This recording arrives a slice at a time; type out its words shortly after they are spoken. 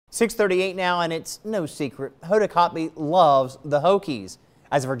6:38 now, and it's no secret Hoda Kotb loves the Hokies.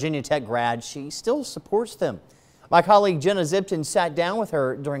 As a Virginia Tech grad, she still supports them. My colleague Jenna Zipton sat down with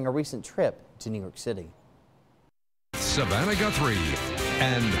her during a recent trip to New York City. Savannah Guthrie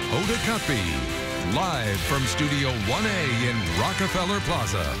and Hoda Kotb, live from Studio 1A in Rockefeller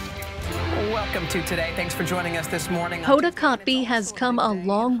Plaza. Welcome to Today. Thanks for joining us this morning. Hoda Kotb has come a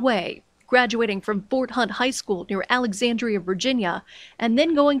long way, graduating from Fort Hunt High School near Alexandria, Virginia, and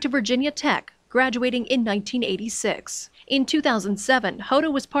then going to Virginia Tech, graduating in 1986. In 2007, Hoda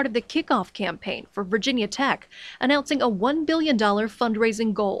was part of the kickoff campaign for Virginia Tech, announcing a $1 billion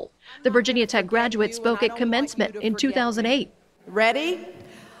fundraising goal. The Virginia Tech graduate spoke at commencement in 2008. Ready?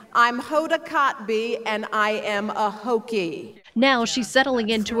 I'm Hoda Kotb, and I am a Hokie. Now she's settling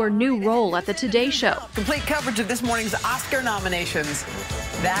into her new role at the Today Show. Complete coverage of this morning's Oscar nominations.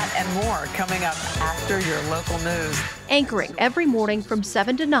 That and more coming up after your local news. Anchoring every morning from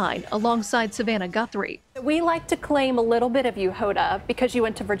 7 to 9 alongside Savannah Guthrie. We like to claim a little bit of you, Hoda, because you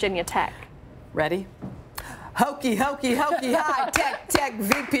went to Virginia Tech. Ready? Hokie, Hokie, Hokie High, Tech, Tech,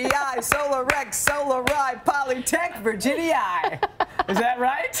 VPI, Solar Rex, Solar Ride, Polytech, Virginia I. Is that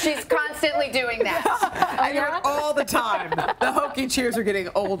right? She's constantly doing that. I hear it all the time. The Hokie cheers are getting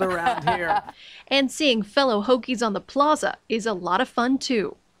old around here. And seeing fellow Hokies on the plaza is a lot of fun,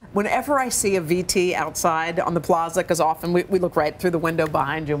 too. Whenever I see a VT outside on the plaza, because often we look right through the window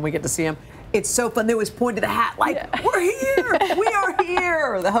behind you and we get to see them, it's so fun. They always point to the hat like, we're here, we are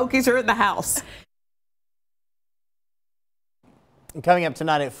here. The Hokies are in the house. Coming up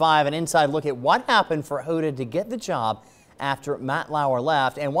tonight at 5, an inside look at what happened for Hoda to get the job after Matt Lauer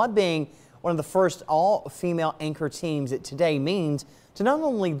left, and what being one of the first all-female anchor teams at Today means to not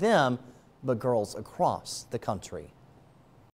only them, but girls across the country.